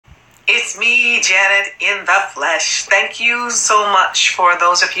It's me, Janet, in the flesh. Thank you so much for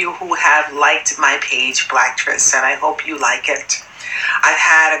those of you who have liked my page, Blacktress, and I hope you like it. I've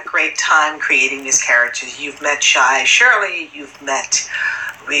had a great time creating these characters. You've met Shy Shirley, you've met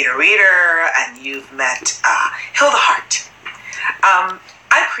Rita Reader, and you've met Hilda Hart.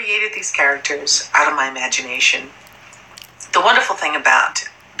 I created these characters out of my imagination. The wonderful thing about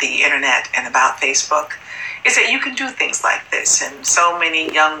the internet and about Facebook is that you can do things like this. And so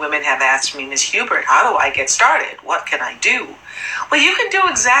many young women have asked me, Miss Hubert, how do I get started? What can I do? Well, you can do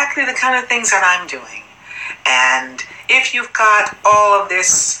exactly the kind of things that I'm doing. And if you've got all of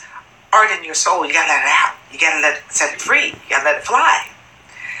this art in your soul, you gotta let it out. You gotta set it free. You gotta let it fly.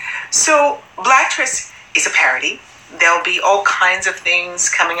 So Blacktress is a parody. There'll be all kinds of things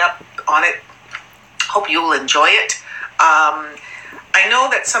coming up on it. Hope you will enjoy it. I know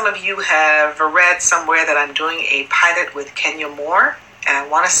that some of you have read somewhere that I'm doing a pilot with Kenya Moore. And I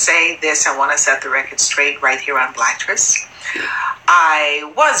want to say this, I want to set the record straight right here on Blacktress.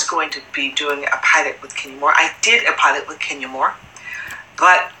 I was going to be doing a pilot with Kenya Moore. I did a pilot with Kenya Moore.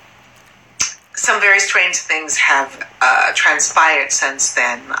 But some very strange things have transpired since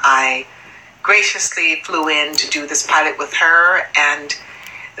then. I graciously flew in to do this pilot with her, and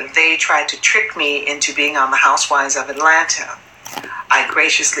they tried to trick me into being on the Housewives of Atlanta. I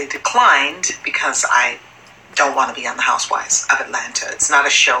graciously declined because I don't want to be on the Housewives of Atlanta. It's not a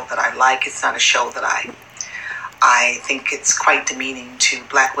show that I like. It's not a show that I think it's quite demeaning to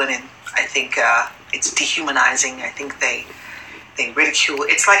black women. I think it's dehumanizing. I think they ridicule.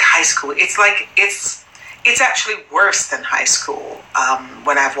 It's like high school. It's actually worse than high school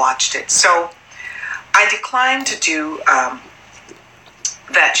when I've watched it. So I declined to do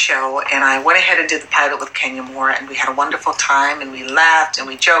that show, and I went ahead and did the pilot with Kenya Moore, and we had a wonderful time, and we laughed and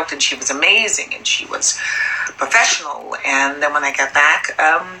we joked, and she was amazing and she was professional. And then when I got back,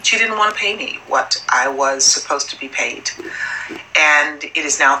 she didn't want to pay me what I was supposed to be paid. And it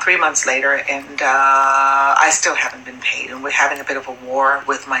is now 3 months later, and I still haven't been paid, and we're having a bit of a war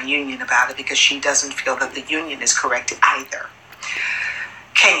with my union about it because she doesn't feel that the union is correct either.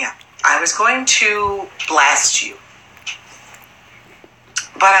 Kenya, I was going to blast you,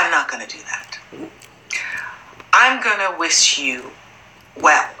 but I'm not going to do that. I'm going to wish you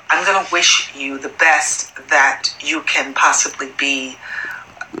well. I'm going to wish you the best that you can possibly be,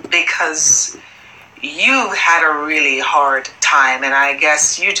 because you've had a really hard time, and I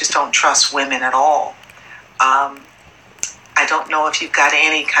guess you just don't trust women at all. I don't know if you've got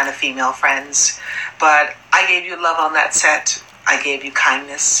any kind of female friends, but I gave you love on that set. I gave you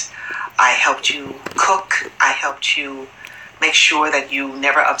kindness. I helped you cook. I helped you make sure that you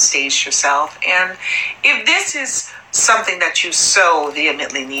never upstaged yourself. And if this is something that you so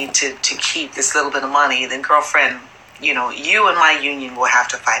vehemently need to keep this little bit of money, then girlfriend, you and my union will have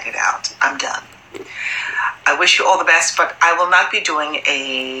to fight it out. I'm done. I wish you all the best, but I will not be doing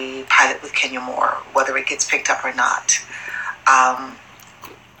a pilot with Kenya Moore, whether it gets picked up or not.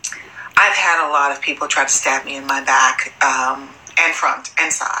 I've had a lot of people try to stab me in my back, and front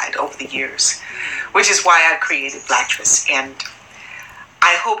and side over the years, which is why I created Blacktress. And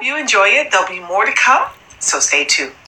I hope you enjoy it. There'll be more to come, so stay tuned.